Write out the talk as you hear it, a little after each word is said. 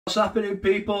What's happening,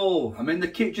 people? I'm in the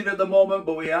kitchen at the moment,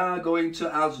 but we are going to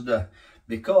ASDA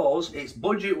because it's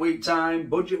budget week time,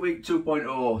 budget week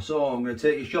 2.0. So I'm going to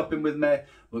take you shopping with me.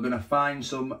 We're going to find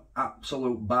some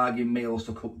absolute bargain meals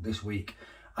to cook this week.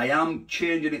 I am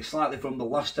changing it slightly from the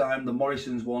last time, the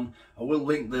Morrison's one. I will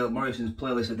link the Morrison's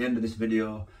playlist at the end of this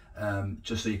video,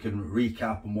 just so you can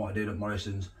recap on what I did at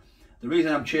Morrison's. The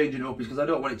reason I'm changing it up is because I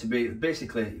don't want it to be,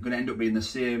 basically, you're going to end up being the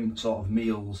same sort of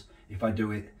meals if I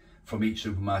do it from each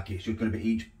supermarket. It's just going to be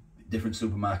each different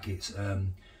supermarkets,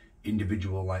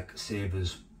 individual, like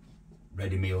Savers,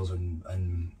 ready meals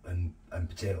and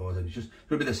potatoes, and it's just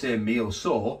going to be the same meals.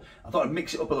 So I thought I'd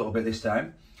mix it up a little bit this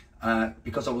time,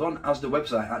 because I was on ASDA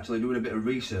website actually doing a bit of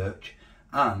research,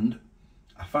 and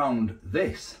I found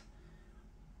this.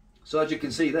 So as you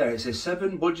can see there, it says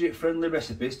 7 budget-friendly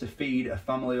recipes to feed a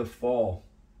family of 4.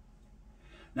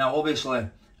 Now, obviously,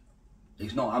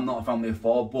 I'm not a family of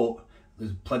 4, but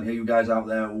there's plenty of you guys out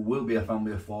there who will be a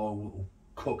family of 4 who will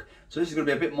cook. So this is going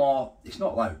to be a bit more. It's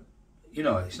not like, you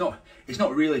know, it's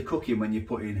not really cooking when you're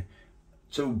putting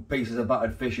 2 pieces of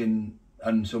battered fish in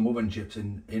and some oven chips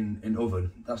in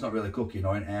oven. That's not really cooking,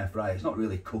 or in air fry. It's not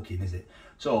really cooking, is it?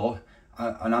 So.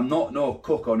 And I'm not no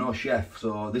cook or no chef,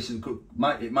 so this is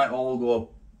it might all go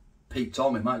Pete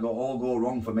Tom. It might all go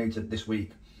wrong for me this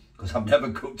week, because I've never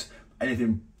cooked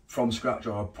anything from scratch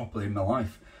or properly in my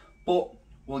life. But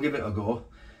we'll give it a go.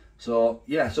 So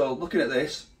yeah, so looking at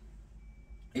this,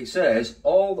 it says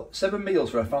all 7 meals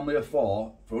for a family of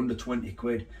 4 for under 20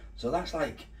 quid. So that's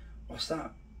like, what's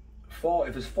that? 4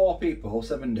 if there's 4 people,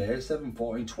 7 days, 7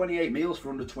 14, 28 meals for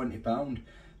under £20.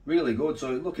 Really good.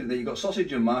 So looking at that, you've got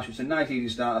sausage and mash, which is a nice easy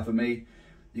starter for me.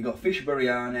 You've got fish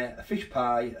biryani, a fish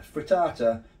pie, a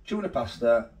frittata, tuna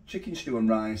pasta, chicken stew and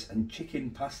rice, and chicken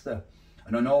pasta.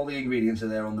 And then all the ingredients are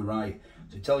there on the right.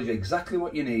 So it tells you exactly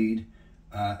what you need.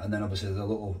 And then obviously there's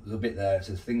a bit there. It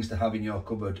says things to have in your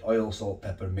cupboard: oil, salt,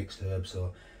 pepper, and mixed herbs.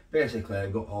 So basically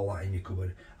I've got all that in your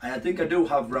cupboard. And I think I do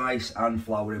have rice and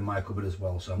flour in my cupboard as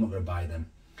well, so I'm not going to buy them.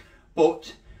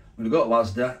 But I'm going to go to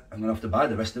ASDA. I'm going to have to buy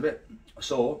the rest of it.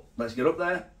 So let's get up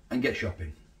there and get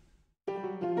shopping.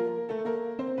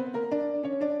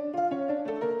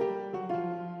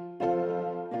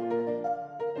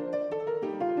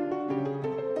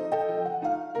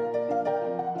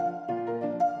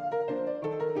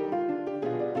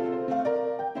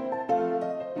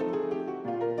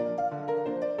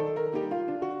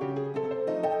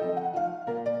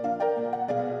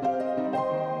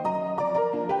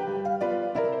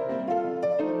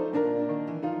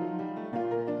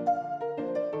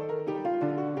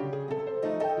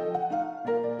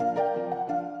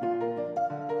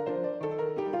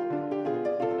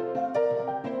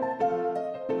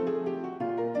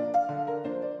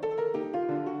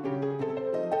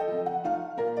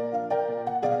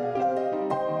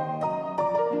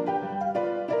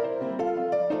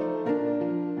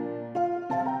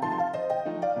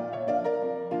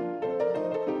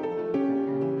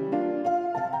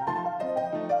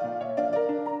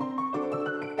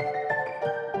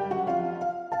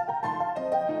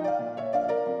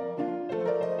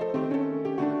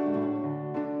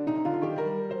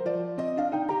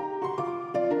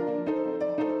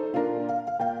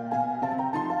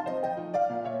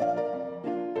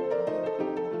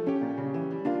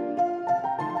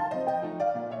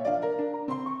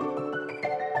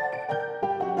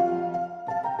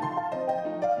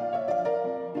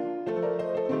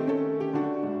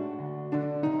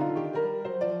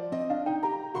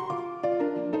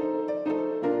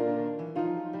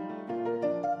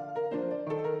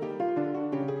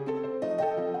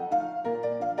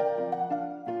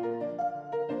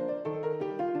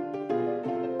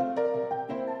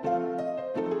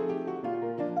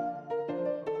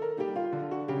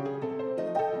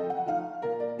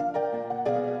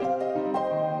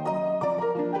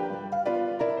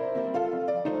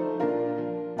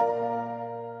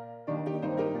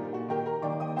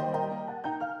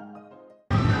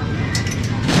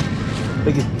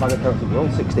 Biggest bag of carrots in the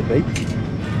world, 60p.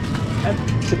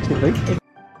 60p.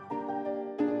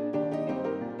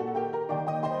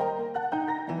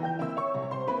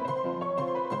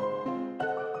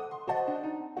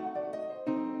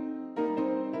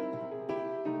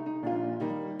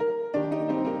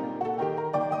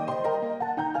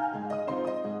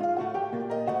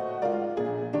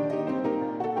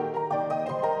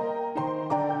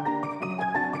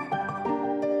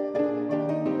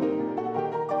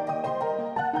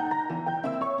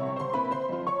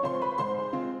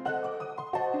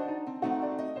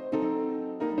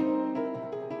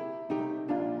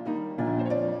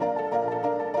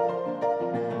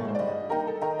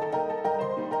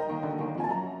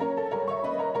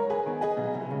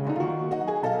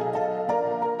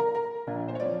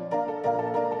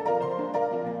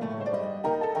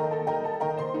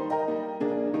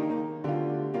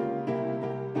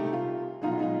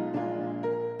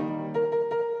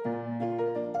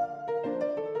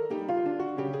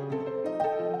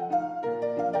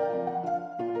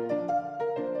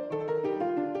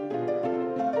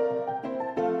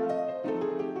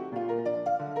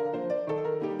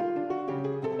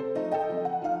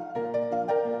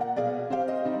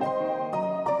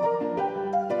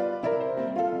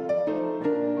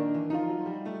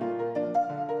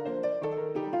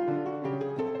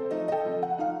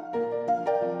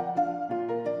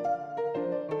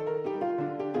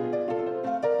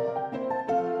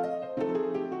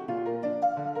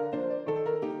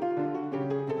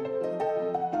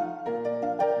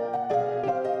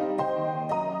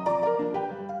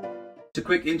 It's a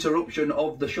quick interruption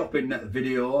of the shopping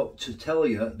video to tell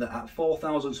you that at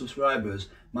 4,000 subscribers,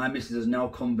 my missus has now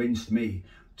convinced me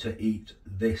to eat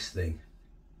this thing.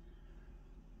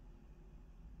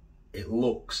 It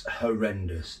looks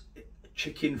horrendous.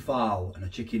 Chicken fowl and a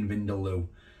chicken vindaloo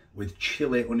with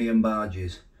chili onion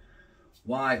barges.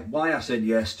 Why I said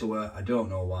yes to her, I don't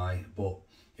know why, but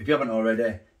if you haven't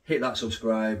already, hit that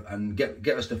subscribe and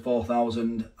get us to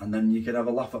 4,000, and then you can have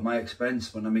a laugh at my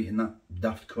expense when I'm eating that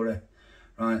daft curry.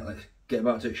 Right, let's get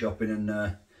back to shopping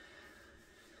and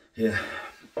yeah.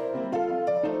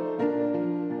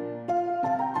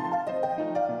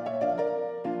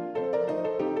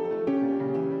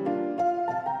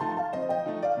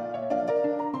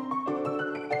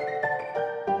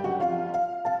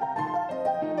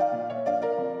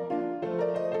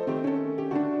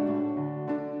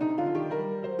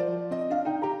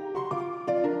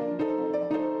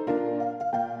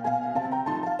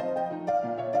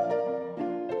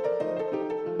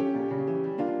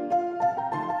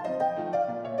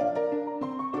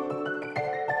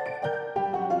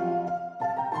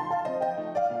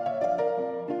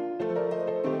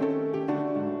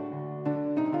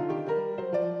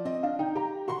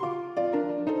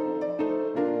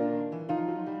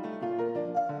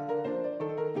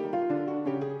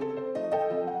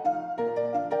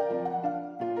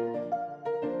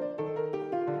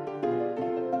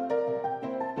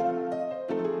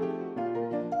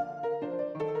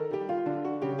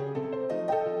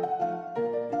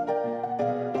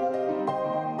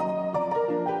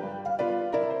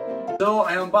 So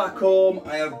I am back home,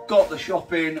 I have got the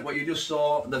shopping, what you just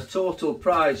saw. The total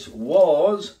price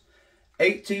was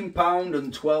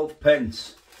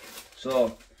 £18.12.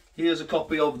 So here's a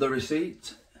copy of the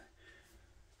receipt.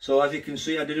 So as you can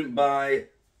see, I didn't buy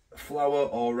flour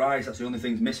or rice, that's the only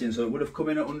things missing, so it would have come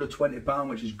in at under £20,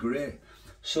 which is great.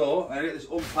 So I get this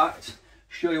unpacked,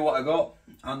 show you what I got,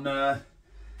 and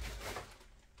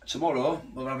tomorrow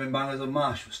we're having bangers and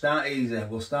mash. We'll start easy,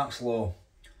 we'll start slow.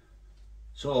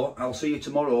 So I'll see you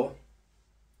tomorrow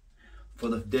for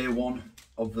the day one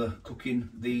of the cooking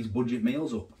these budget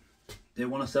meals up. Day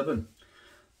 1 of 7.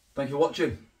 Thank you for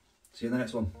watching. See you in the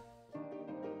next one.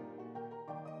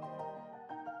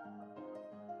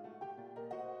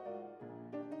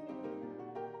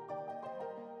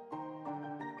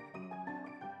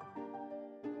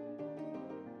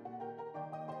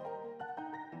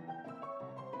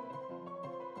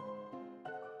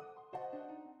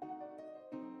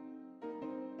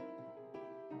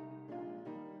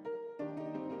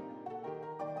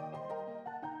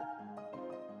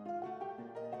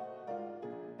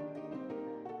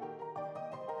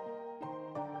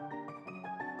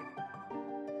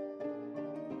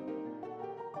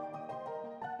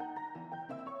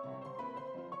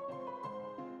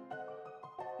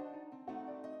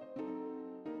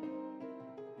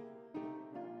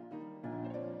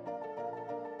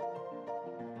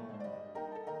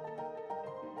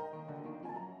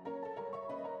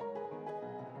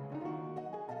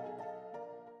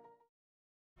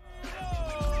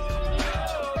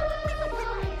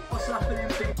 Happening,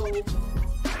 people?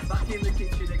 Back in the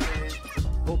kitchen again.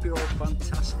 Hope you're all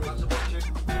fantastic. Thanks for watching.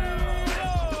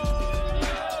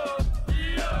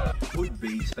 Would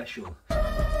be special.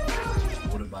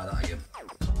 Wouldn't buy that again.